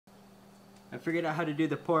I figured out how to do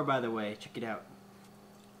the pour, by the way. Check it out.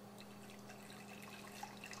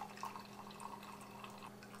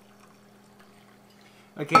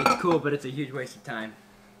 Okay, it's cool, but it's a huge waste of time.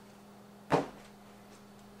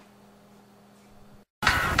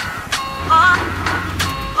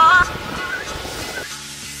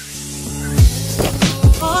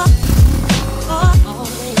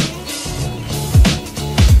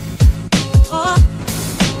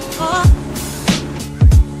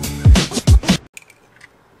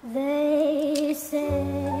 They say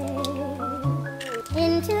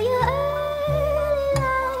into your early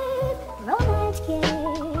life romance came,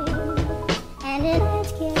 and it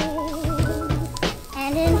came,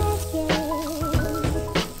 and it came,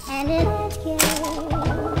 and it came,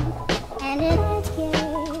 and it came,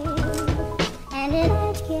 and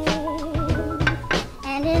it came,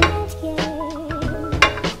 and it came,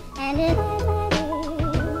 and it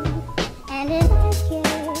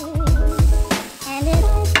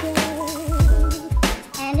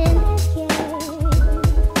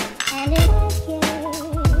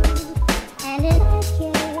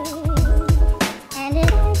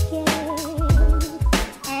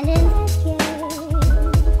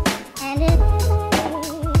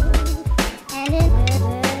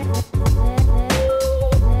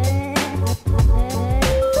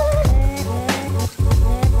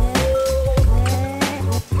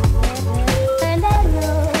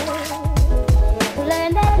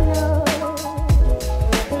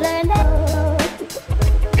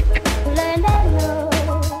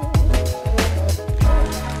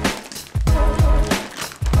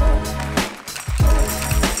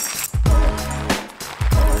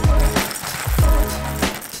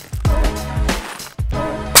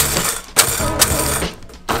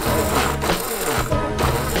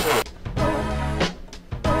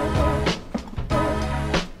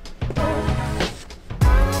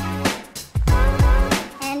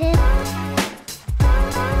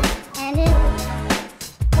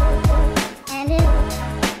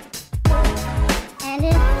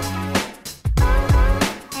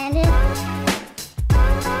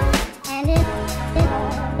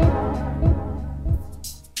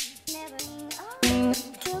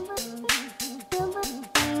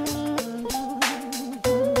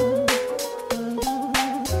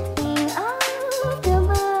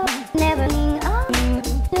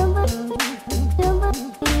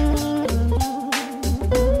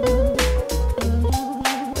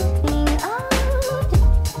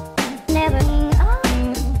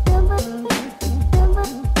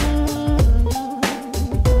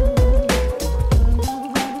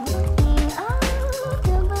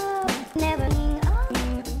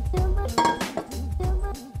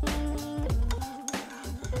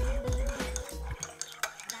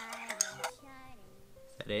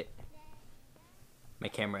it.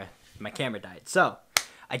 My camera died. So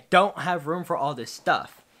I don't have room for all this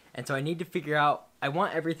stuff, and so I need to figure out, I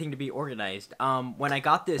want everything to be organized. When I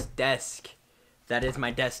got this desk that is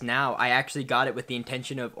my desk now, I actually got it with the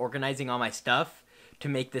intention of organizing all my stuff to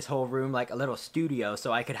make this whole room like a little studio,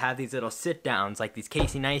 so I could have these little sit downs, like these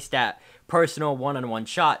Casey Neistat personal one-on-one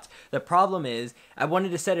shots. The problem is I wanted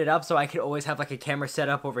to set it up so I could always have like a camera set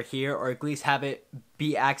up over here, or at least have it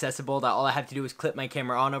be accessible that all I have to do is clip my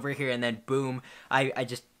camera on over here and then boom, I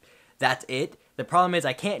just, that's it. The problem is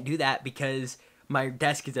I can't do that because my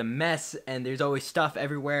desk is a mess and there's always stuff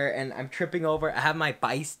everywhere and I'm tripping over. I have my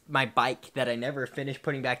bike that I never finished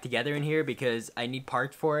putting back together in here because I need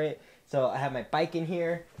parts for it. So I have my bike in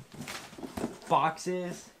here,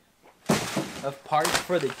 boxes of parts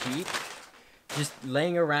for the Jeep just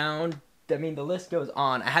laying around. I mean, the list goes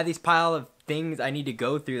on. I have these pile of things I need to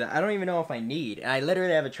go through that I don't even know if I need. And I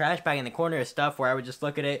literally have a trash bag in the corner of stuff where I would just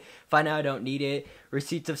look at it, find out I don't need it,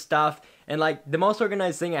 receipts of stuff. And like the most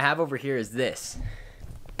organized thing I have over here is this.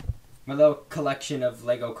 My little collection of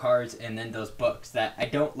Lego cars and then those books that I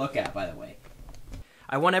don't look at, by the way.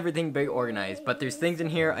 I want everything big organized, but there's things in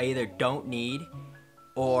here I either don't need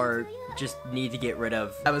or just need to get rid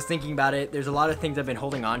of. I was thinking about it. There's a lot of things I've been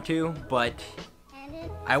holding on to, but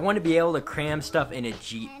I want to be able to cram stuff in a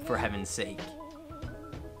Jeep, for heaven's sake.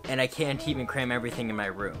 And I can't even cram everything in my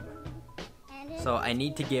room. So I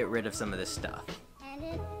need to get rid of some of this stuff.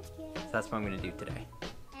 So that's what I'm going to do today.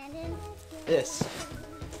 This.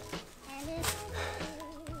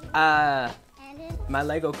 My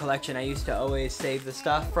Lego collection, I used to always save the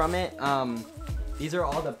stuff from it. These are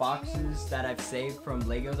all the boxes that I've saved from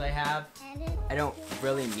Legos I have. I don't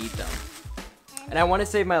really need them. And I want to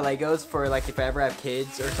save my Legos for like if I ever have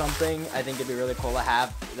kids or something. I think it'd be really cool to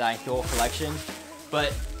have the whole collection.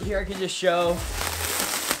 But here I can just show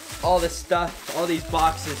all this stuff, all these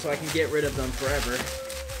boxes, so I can get rid of them forever.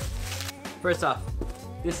 First off,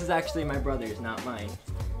 this is actually my brother's, not mine.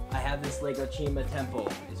 I have this Lego Chima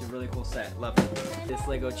temple. It's a really cool set. Love it. This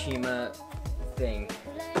Lego Chima thing.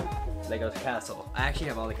 Lego's castle. I actually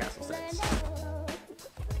have all the castle sets.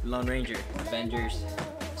 Lone Ranger, Avengers,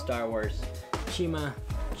 Star Wars, Chima,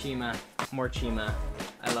 Chima, more Chima.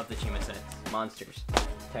 I love the Chima sets. Monsters,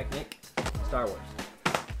 Technic, Star Wars,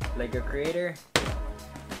 Lego Creator,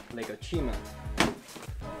 Lego Chima,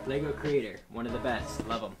 Lego Creator, one of the best.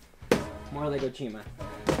 Love them. More Lego Chima.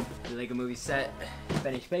 The Lego Movie set,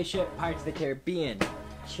 Spanish Spaceship, Pirates of the Caribbean,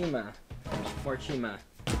 Chima, more Chima,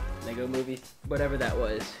 Lego Movies, whatever that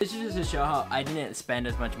was. This is just to show how I didn't spend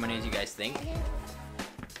as much money as you guys think.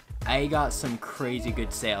 I got some crazy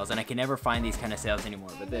good sales, and I can never find these kind of sales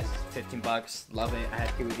anymore, but this, 15 bucks, love it. I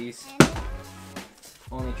had two of these.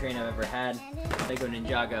 Only train I've ever had. Lego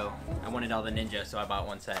Ninjago. I wanted all the ninja, so I bought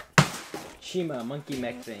one set. Chima, monkey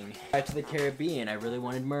mech thing. Pirates of the Caribbean, I really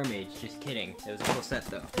wanted mermaids, just kidding. It was a cool set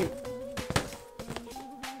though.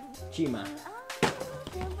 Chima.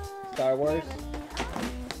 Star Wars.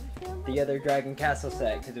 The other Dragon Castle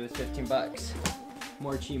set, because it was 15 bucks.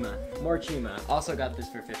 More Chima. More Chima. Also got this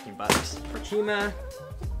for 15 bucks. For Chima,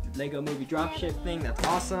 Lego Movie dropship thing, that's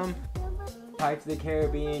awesome. Pirates of the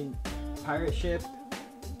Caribbean pirate ship.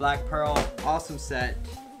 Black Pearl, awesome set.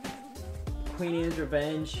 Queen Anne's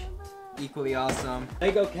Revenge, equally awesome.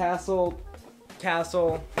 Lego Castle,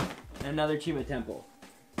 and another Chima Temple.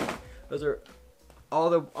 Those are all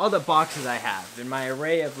the boxes I have, and my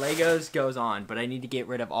array of Legos goes on, but I need to get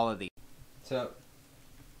rid of all of these. So,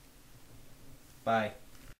 bye.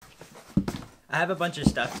 I have a bunch of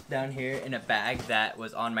stuff down here in a bag that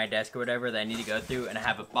was on my desk or whatever that I need to go through, and I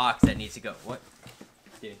have a box that needs to go. What?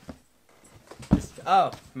 Dude.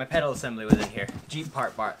 Oh, my pedal assembly was in here. Jeep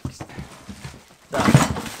part box. So.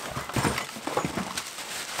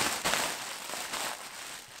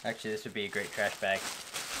 Actually, this would be a great trash bag.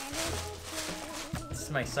 This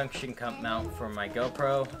is my suction cup mount for my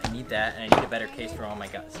GoPro. I need that, and I need a better case for all my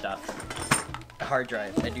stuff. A hard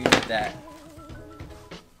drive. I do need that.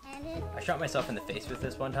 I shot myself in the face with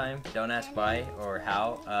this one time. Don't ask why or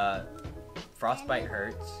how. Frostbite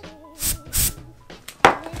hurts.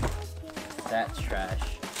 That's trash.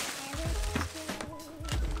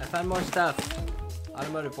 I found more stuff.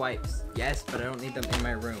 Automotive wipes. Yes, but I don't need them in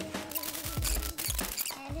my room.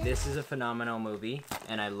 This is a phenomenal movie,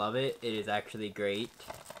 and I love it. It is actually great.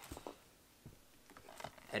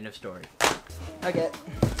 End of story. Okay.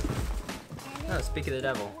 Oh, speak of the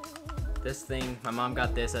devil. This thing, my mom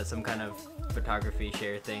got this at some kind of photography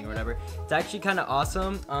share thing or whatever. It's actually kind of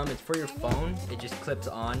awesome. It's for your phone. It just clips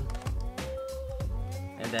on.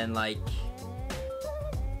 And then, like,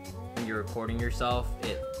 when you're recording yourself,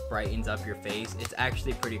 it brightens up your face. It's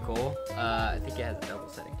actually pretty cool. I think it has a double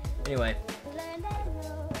setting. Anyway,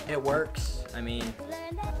 it works. I mean,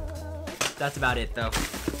 that's about it though.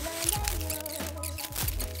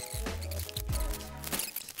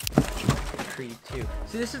 Creed 2.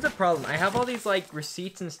 See, this is the problem. I have all these like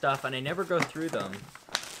receipts and stuff, and I never go through them.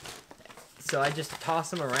 So I just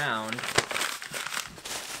toss them around.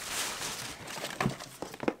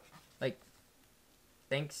 Like,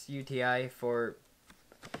 thanks UTI for...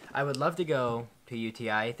 I would love to go to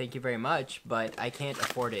UTI. Thank you very much, but I can't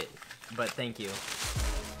afford it. But thank you.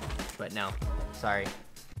 But no, sorry.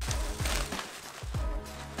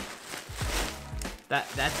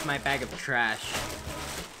 That's my bag of trash.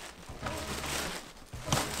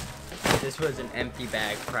 This was an empty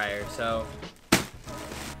bag prior, so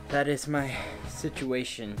that is my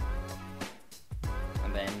situation.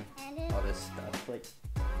 And then all this stuff, like,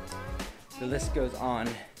 the list goes on.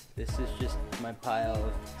 This is just my pile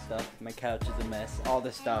of stuff. My couch is a mess. All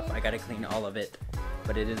this stuff, I gotta clean all of it,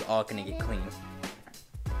 but it is all gonna get clean.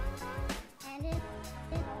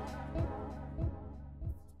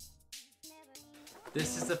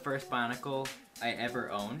 This is the first Bionicle I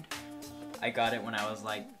ever owned. I got it when I was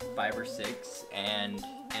like 5 or 6, and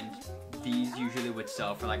these usually would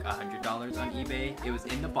sell for like $100 on eBay. It was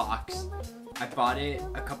in the box. I bought it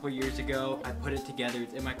a couple years ago. I put it together.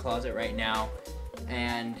 It's in my closet right now,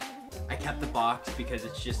 and I kept the box because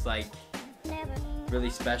it's just like really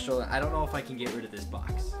special. I don't know if I can get rid of this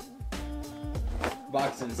box.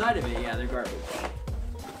 Box inside of it, yeah, they're garbage.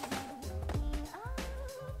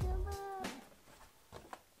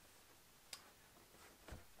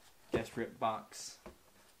 Just rip box.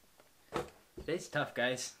 Today's tough,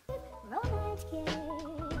 guys.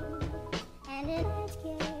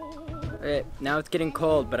 Okay, now it's getting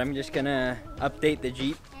cold, but I'm just gonna update the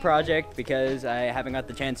Jeep project because I haven't got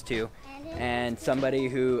the chance to. And somebody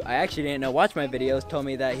who I actually didn't know watched my videos told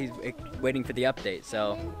me that he's waiting for the update,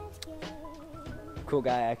 so cool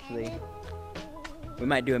guy actually. We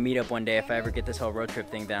might do a meetup one day if I ever get this whole road trip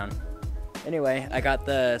thing down. Anyway, I got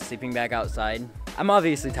the sleeping bag outside. I'm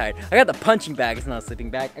obviously tired. I got the punching bag. It's not a sleeping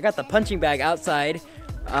bag. I got the punching bag outside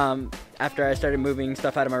after I started moving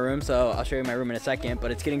stuff out of my room, so I'll show you my room in a second. But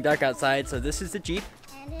it's getting dark outside, so this is the Jeep.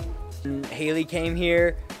 And Haley came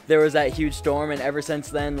here. There was that huge storm, and ever since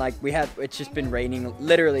then, like, it's just been raining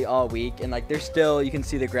literally all week, and like there's still, you can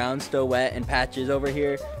see the ground still wet and patches over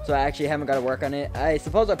here, so I actually haven't got to work on it. I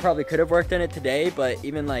suppose I probably could have worked on it today, but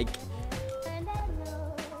even like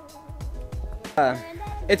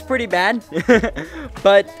it's pretty bad.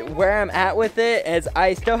 But where I'm at with it is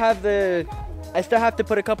I still have to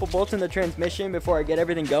put a couple bolts in the transmission before I get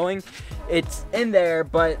everything going. It's in there,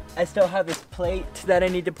 but I still have this plate that I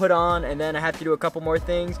need to put on, and then I have to do a couple more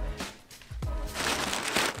things.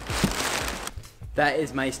 That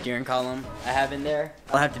is my steering column I have in there.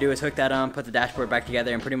 All I have to do is hook that on, put the dashboard back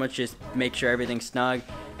together, and pretty much just make sure everything's snug,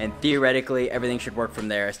 and theoretically everything should work from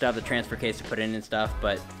there. I still have the transfer case to put in and stuff,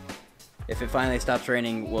 but if it finally stops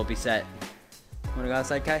raining, we'll be set. Wanna go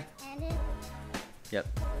outside, Kai? Yep.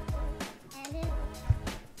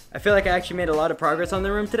 I feel like I actually made a lot of progress on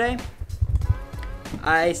the room today.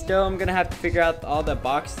 I still am gonna have to figure out all the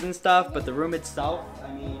boxes and stuff, but the room itself,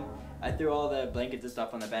 I mean, I threw all the blankets and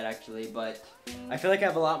stuff on the bed actually, but I feel like I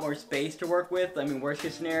have a lot more space to work with. I mean, worst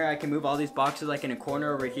case scenario, I can move all these boxes like in a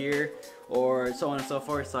corner over here, or so on and so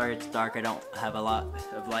forth. Sorry, it's dark, I don't have a lot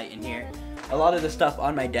of light in here. A lot of the stuff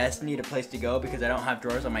on my desk need a place to go because I don't have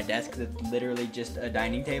drawers on my desk because it's literally just a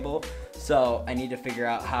dining table. So I need to figure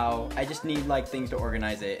out how, I just need like things to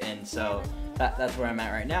organize it, and so that's where I'm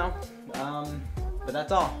at right now. But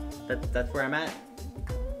that's all. That's where I'm at.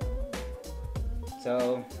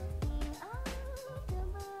 So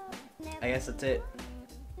I guess that's it.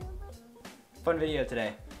 Fun video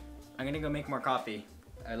today. I'm gonna go make more coffee.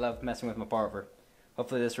 I love messing with my barber.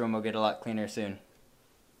 Hopefully this room will get a lot cleaner soon.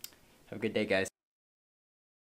 Have a good day, guys.